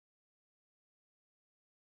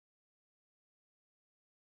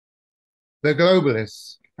The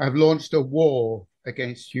globalists have launched a war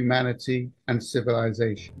against humanity and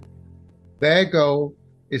civilization. Their goal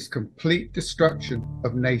is complete destruction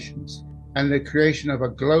of nations and the creation of a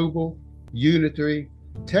global, unitary,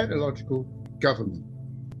 technological government.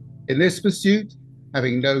 In this pursuit,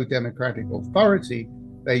 having no democratic authority,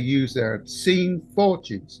 they use their obscene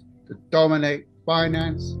fortunes to dominate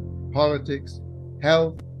finance, politics,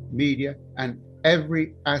 health, media, and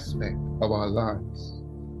every aspect of our lives.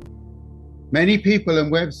 Many people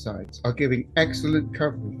and websites are giving excellent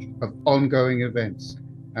coverage of ongoing events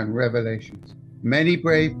and revelations. Many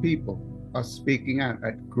brave people are speaking out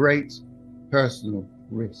at great personal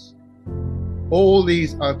risk. All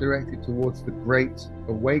these are directed towards the Great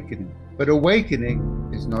Awakening, but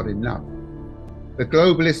awakening is not enough. The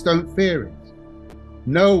globalists don't fear it.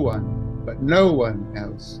 No one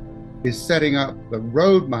else is setting up the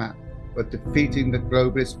roadmap for defeating the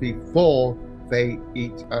globalists before they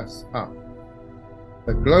eat us up.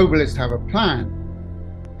 The globalists have a plan.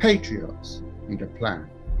 Patriots need a plan.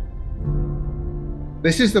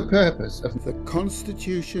 This is the purpose of the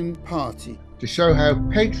Constitution Party, to show how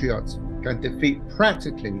patriots can defeat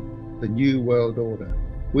practically the New World Order.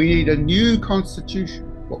 We need a new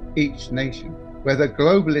constitution for each nation, where the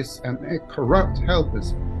globalists and their corrupt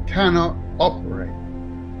helpers cannot operate.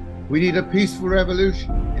 We need a peaceful revolution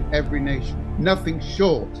in every nation. Nothing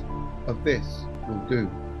short of this will do.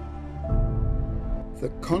 The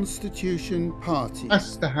Constitution Party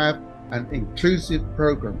has to have an inclusive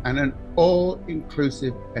program and an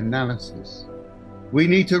all-inclusive analysis. We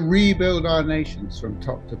need to rebuild our nations from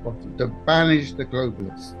top to bottom, to banish the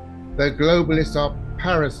globalists. The globalists are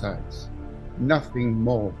parasites, nothing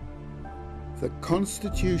more. The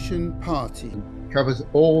Constitution Party covers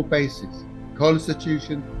all bases: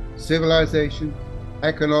 constitution, civilization,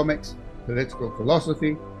 economics, political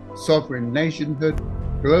philosophy, sovereign nationhood,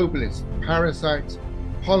 globalist parasites,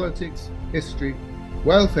 politics, history,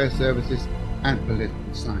 welfare services, and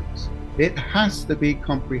political science. It has to be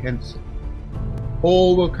comprehensive.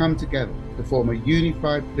 All will come together to form a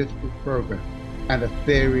unified political program and a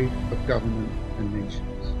theory of government and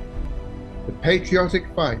nations. The patriotic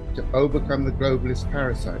fight to overcome the globalist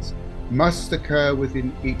parasites must occur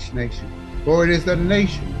within each nation, for it is the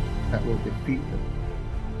nation that will defeat them.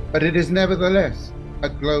 But it is nevertheless a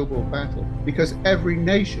global battle, because every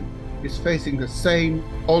nation is facing the same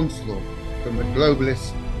onslaught from the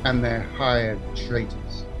globalists and their hired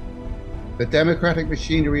traitors. The democratic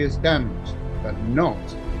machinery is damaged, but not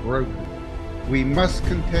broken. We must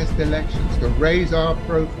contest elections to raise our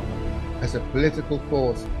profile as a political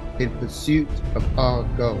force in pursuit of our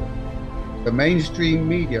goal. The mainstream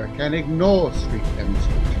media can ignore street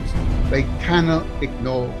demonstrations. They cannot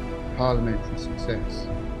ignore parliamentary success.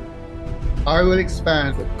 I will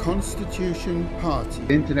expand the Constitution Party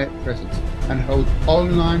internet presence and hold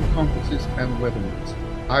online conferences and webinars.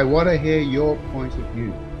 I want to hear your point of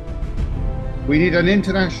view. We need an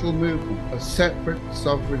international movement of separate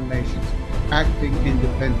sovereign nations acting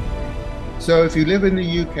independently. So if you live in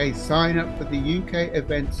the UK, sign up for the UK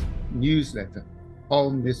Events newsletter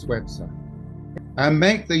on this website and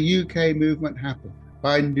make the UK movement happen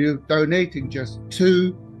by donating just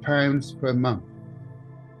 £2 per month.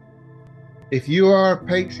 If you are a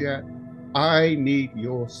patriot, I need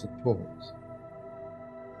your support.